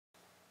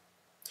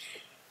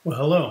Well,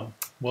 hello.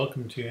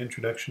 Welcome to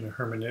Introduction to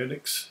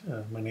Hermeneutics.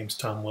 My name's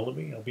Tom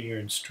Willoughby. I'll be your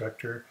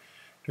instructor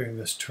during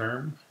this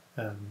term.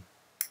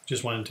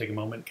 Just wanted to take a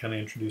moment, kind of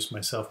introduce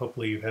myself.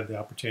 Hopefully you've had the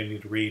opportunity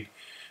to read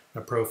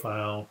my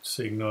profile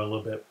so you can know a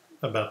little bit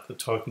about the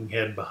talking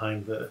head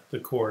behind the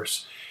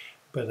course.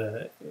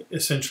 But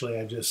essentially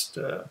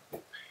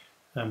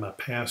I'm a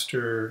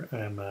pastor,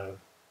 I'm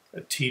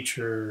a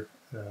teacher,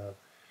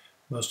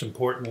 most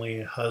importantly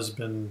a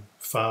husband,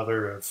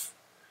 father of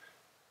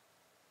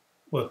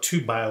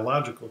two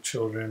biological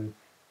children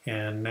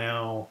and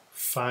now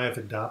 5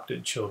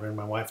 adopted children.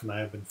 My wife and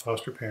I have been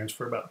foster parents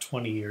for about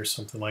 20 years,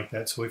 something like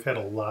that. So we've had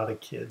a lot of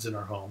kids in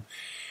our home.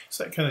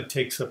 So that kind of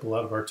takes up a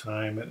lot of our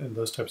time and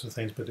those types of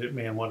things. But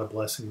man, what a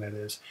blessing that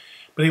is.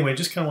 But anyway,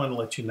 just kind of want to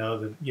let you know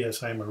that,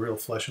 yes, I'm a real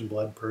flesh and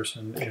blood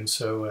person. And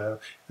so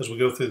as we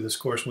go through this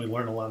course, we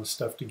learn a lot of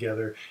stuff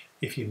together.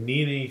 If you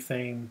need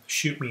anything,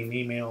 shoot me an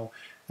email.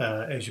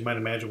 As you might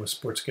imagine with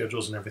sports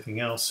schedules and everything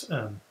else,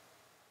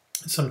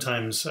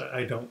 sometimes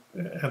I don't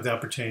have the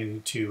opportunity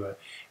to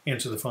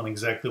answer the phone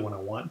exactly when I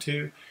want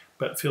to,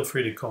 but feel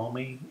free to call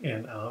me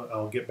and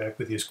I'll get back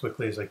with you as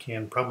quickly as I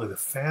can. Probably the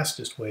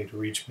fastest way to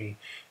reach me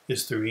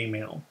is through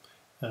email.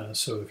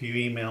 So if you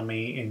email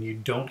me and you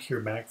don't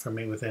hear back from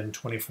me within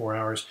 24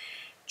 hours,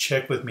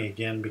 check with me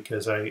again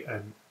because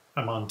I'm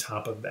on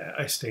top of that.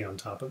 I stay on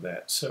top of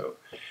that. So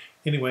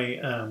anyway,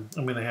 I'm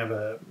going to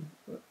have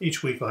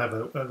each week I'll have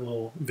a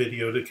little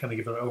video to kind of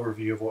give an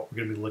overview of what we're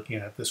going to be looking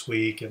at this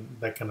week and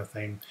that kind of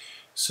thing.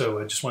 So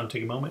I just want to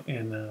take a moment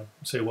and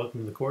say welcome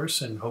to the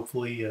course, and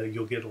hopefully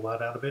you'll get a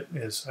lot out of it,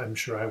 as I'm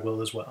sure I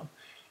will as well.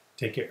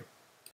 Take care.